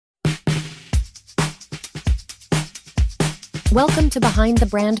Welcome to Behind the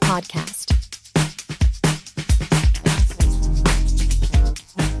Brand podcast.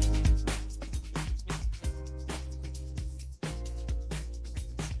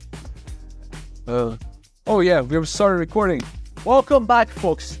 We've started recording. Welcome back,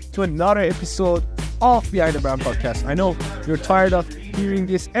 folks, to another episode of Behind the Brand podcast. I know you're tired of hearing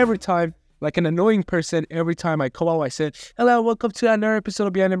this every time, like an annoying person. Every time I come out, I say, hello, welcome to another episode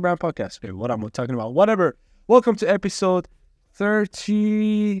of Behind the Brand podcast. Wait, what am I talking about? Whatever. Welcome to episode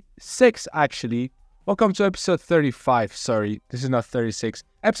 36, actually. Welcome to episode 35. Sorry, this is not 36.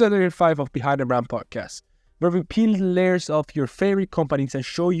 Episode 35 of Behind the Brand podcast, where we peel layers of your favorite companies and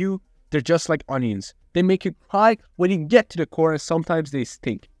show you they're just like onions. They make you cry when you get to the core, and sometimes they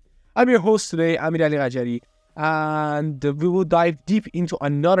stink. I'm your host today, Amir Ali Rajari, and we will dive deep into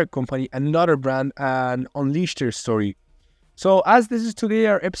another company, another brand, and unleash their story. So as this is today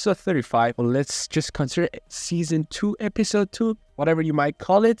our episode 35, well, let's just consider season 2, episode 2, whatever you might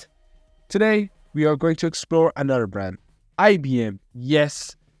call it. Today, we are going to explore another brand, IBM.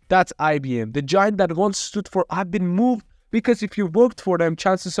 Yes, that's IBM, the giant that once stood for I've been moved, because if you worked for them,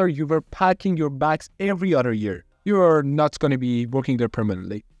 chances are you were packing your bags every other year. You are not going to be working there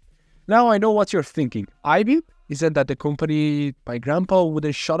permanently. Now I know what you're thinking. IBM? Isn't that the company my grandpa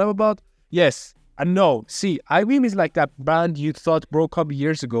wouldn't shut up about? Yes. And no, see, IBM is like that band you thought broke up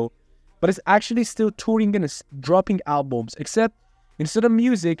years ago, but it's actually still touring and dropping albums, except instead of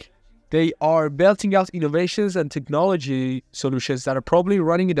music, they are belting out innovations and technology solutions that are probably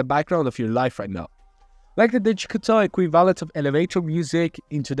running in the background of your life right now. Like the digital equivalent of elevator music,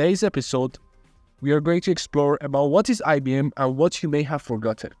 in today's episode, we are going to explore about what is IBM and what you may have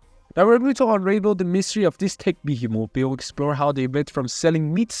forgotten. Now we're going to unravel the mystery of this tech behemoth. We will explore how they went from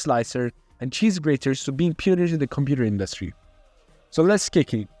selling meat slicer and cheese graters to being pioneers in the computer industry. So let's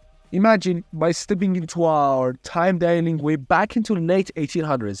kick in. Imagine by stepping into our time dialing way back into late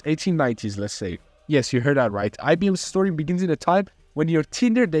 1800s, 1890s, let's say. Yes, you heard that right. IBM's story begins in a time when your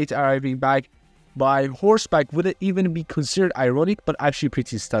Tinder date arriving back by horseback wouldn't even be considered ironic, but actually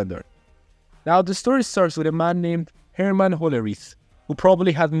pretty standard. Now the story starts with a man named Herman Hollerith, who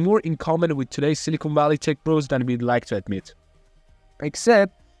probably had more in common with today's Silicon Valley tech bros than we'd like to admit.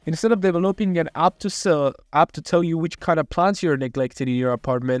 Except, instead of developing an app to tell you which kind of plants you're neglecting in your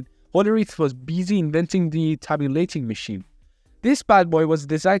apartment, Hollerith was busy inventing the tabulating machine. This bad boy was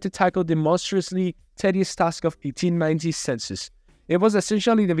designed to tackle the monstrously tedious task of 1890s census. It was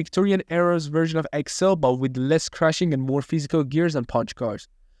essentially the Victorian era's version of Excel, but with less crashing and more physical gears and punch cards.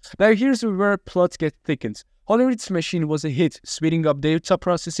 Now here's where plots get thickened. Hollerith's machine was a hit, speeding up data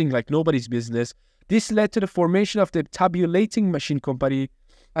processing like nobody's business. This led to the formation of the tabulating machine company.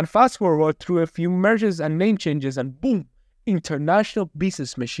 And fast forward through a few mergers and name changes, and boom, International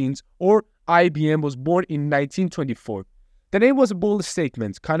Business Machines, or IBM, was born in 1924. The name was a bold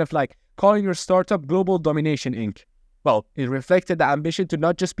statement, kind of like calling your startup Global Domination Inc. Well, it reflected the ambition to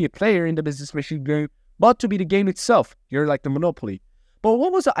not just be a player in the business machine game, but to be the game itself. You're like the Monopoly. But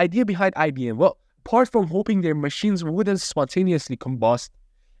what was the idea behind IBM? Well, apart from hoping their machines wouldn't spontaneously combust,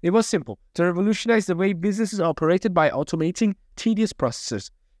 it was simple: to revolutionize the way businesses operated by automating tedious processes,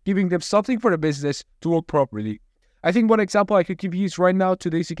 giving them something for the business to work properly. I think one example I could give you is right now,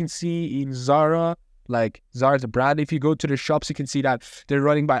 today you can see in Zara, like Zara's a brand. If you go to the shops, you can see that they're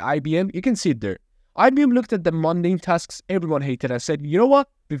running by IBM. You can see it there. IBM looked at the mundane tasks everyone hated and said, you know what?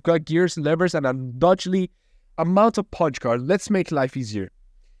 We've got gears, levers, and an undoubtedly amount of punch cards. Let's make life easier.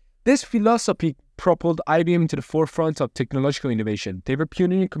 This philosophy propelled IBM into the forefront of technological innovation. They were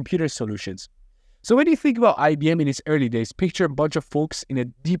pioneering computer solutions. So when you think about IBM in its early days, picture a bunch of folks in a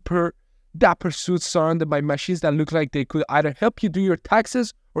dapper suits surrounded by machines that look like they could either help you do your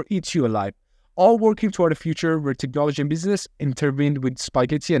taxes or eat you alive, all working toward a future where technology and business intervened with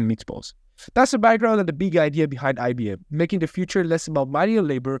spaghetti and meatballs. That's the background and the big idea behind IBM, making the future less about manual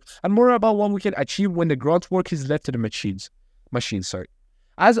labor and more about what we can achieve when the grunt work is left to the machines.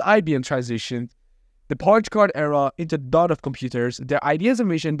 As IBM transitioned the punch card era into the dawn of computers, their ideas and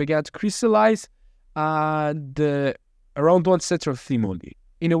vision began to crystallize around one central theme only: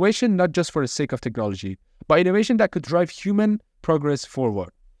 innovation, not just for the sake of technology, but innovation that could drive human progress forward.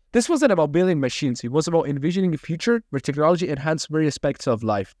 This wasn't about building machines, it was about envisioning a future where technology enhanced various aspects of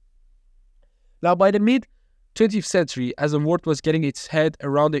life. Now, by the mid-20th century, as the world was getting its head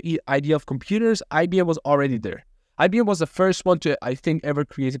around the idea of computers, IBM was already there. IBM was the first one to, I think, ever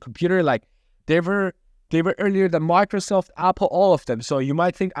create a computer. Like, they were earlier than Microsoft, Apple, all of them. So you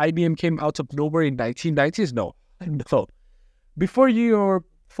might think IBM came out of nowhere in 1990s. No. Before your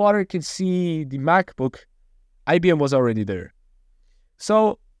father can see the MacBook, IBM was already there.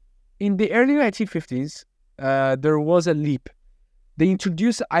 So in the early 1950s, there was a leap. they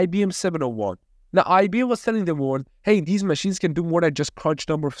introduced IBM 701. Now, IBM was telling the world, hey, these machines can do more than just crunch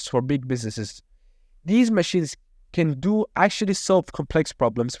numbers for big businesses. These machines can actually solve complex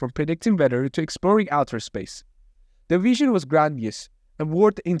problems, from predicting weather to exploring outer space. The vision was grandiose, a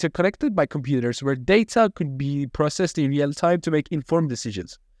world interconnected by computers where data could be processed in real time to make informed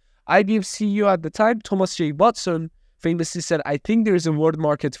decisions. IBM CEO at the time, Thomas J. Watson, famously said, I think there is a world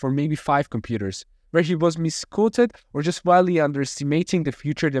market for maybe 5 computers, where he was misquoted or just wildly underestimating the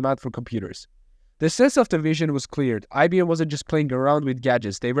future demand for computers. The sense of the vision was clear. IBM wasn't just playing around with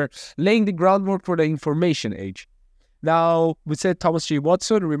gadgets, they were laying the groundwork for the information age. Now, we said Thomas J.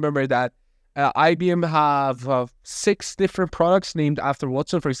 Watson. Remember that IBM have 6 different products named after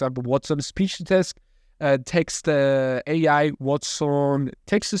Watson. For example, Watson Speech to Text, Text AI, Watson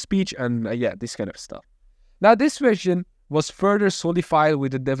Text to Speech, and this kind of stuff. Now, this vision was further solidified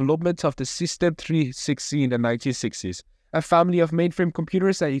with the development of the System 360 in the 1960s, a family of mainframe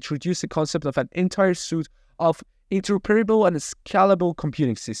computers that introduced the concept of an entire suite of interoperable and scalable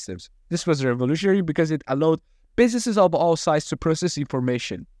computing systems. This was revolutionary because it allowed businesses of all sizes to process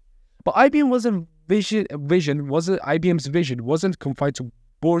information. But IBM's vision wasn't confined to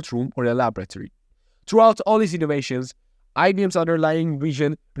boardroom or a laboratory. Throughout all these innovations, IBM's underlying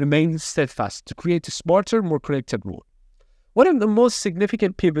vision remained steadfast: to create a smarter, more connected world. One of the most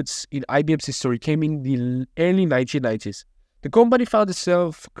significant pivots in IBM's history came in the early 1990s. The company found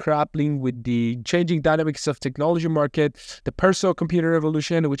itself grappling with the changing dynamics of technology market. The personal computer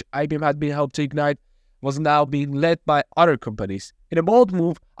revolution, which IBM had been helped to ignite, was now being led by other companies. In a bold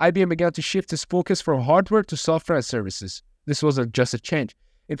move, IBM began to shift its focus from hardware to software and services. This wasn't just a change.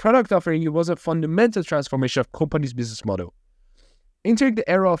 In product offering, it was a fundamental transformation of company's business model. Entering the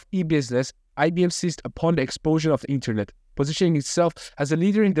era of e-business, IBM seized upon the explosion of the internet, positioning itself as a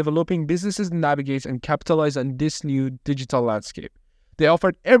leader in developing businesses to navigate and capitalize on this new digital landscape. They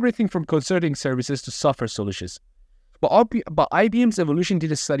offered everything from consulting services to software solutions. But IBM's evolution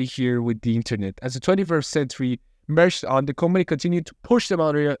didn't study here with the internet. As the 21st century merged on, the company continued to push the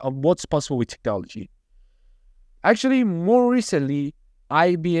boundary of what's possible with technology. Actually, more recently,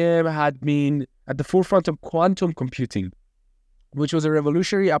 IBM had been at the forefront of quantum computing, which was a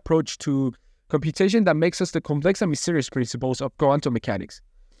revolutionary approach to computation that makes us the complex and mysterious principles of quantum mechanics.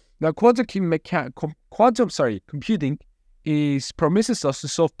 Now, computing promises us to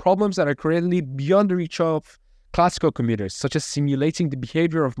solve problems that are currently beyond the reach of classical computers, such as simulating the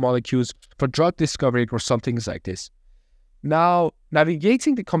behavior of molecules for drug discovery or some things like this. Now,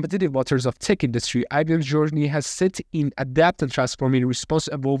 navigating the competitive waters of tech industry, IBM's journey has set in adapt and transform in response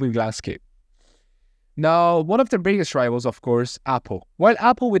to evolving landscape. Now, one of the biggest rivals, of course, Apple. While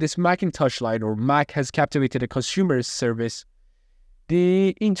Apple with its Macintosh line or Mac has captivated a consumer service,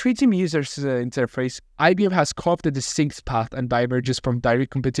 the intuitive user interface, IBM has carved a distinct path and diverges from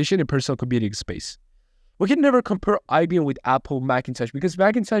direct competition in personal computing space. We can never compare IBM with Apple Macintosh because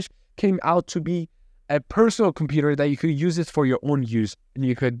Macintosh came out to be a personal computer that you could use it for your own use and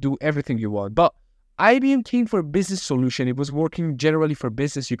you could do everything you want. But IBM came for a business solution. It was working generally for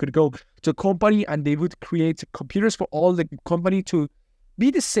business. You could go to a company and they would create computers for all the company to be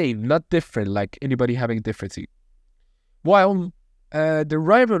the same, not different, like anybody having a different thing. While the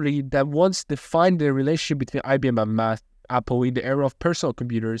rivalry that once defined the relationship between IBM and Apple in the era of personal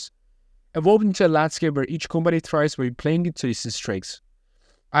computers evolved into a landscape where each company thrives by playing into its strengths.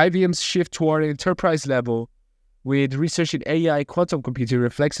 IBM's shift toward an enterprise level with research in AI quantum computing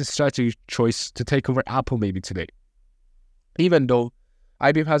reflects its strategy choice to take over Apple maybe today. Even though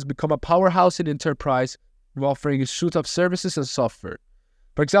IBM has become a powerhouse in enterprise, offering a suite of services and software.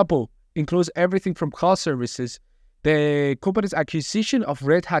 For example, includes everything from cloud services. The company's acquisition of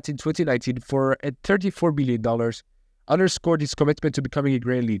Red Hat in 2019 for $34 billion underscored its commitment to becoming a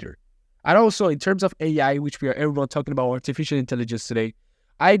great leader. And also, in terms of AI, which we are everyone talking about artificial intelligence today,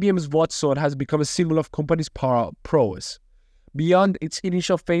 IBM's Watson has become a symbol of company's prowess. Beyond its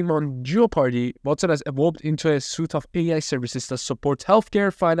initial fame on Jeopardy, Watson has evolved into a suite of AI services that support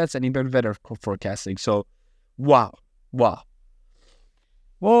healthcare, finance, and even weather forecasting. So, wow. Well,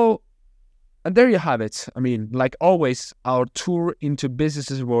 and there you have it. I mean, like always, our tour into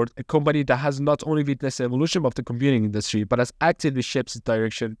business's world, a company that has not only witnessed the evolution of the computing industry, but has actively shaped its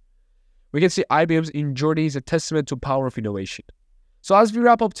direction. We can see IBM's journey is a testament to the power of innovation. So as we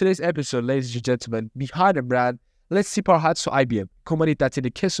wrap up today's episode, ladies and gentlemen, behind the brand, let's tip our hats to IBM, a company that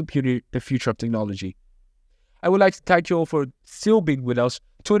indicates the future of technology. I would like to thank you all for still being with us,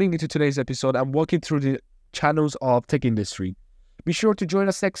 tuning into today's episode and walking through the channels of tech industry. Be sure to join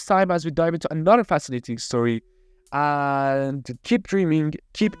us next time as we dive into another fascinating story. And keep dreaming,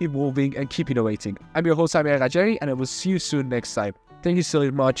 keep evolving, and keep innovating. I'm your host, Amir Rajeri, and I will see you soon next time. Thank you so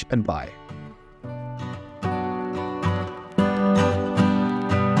much and bye.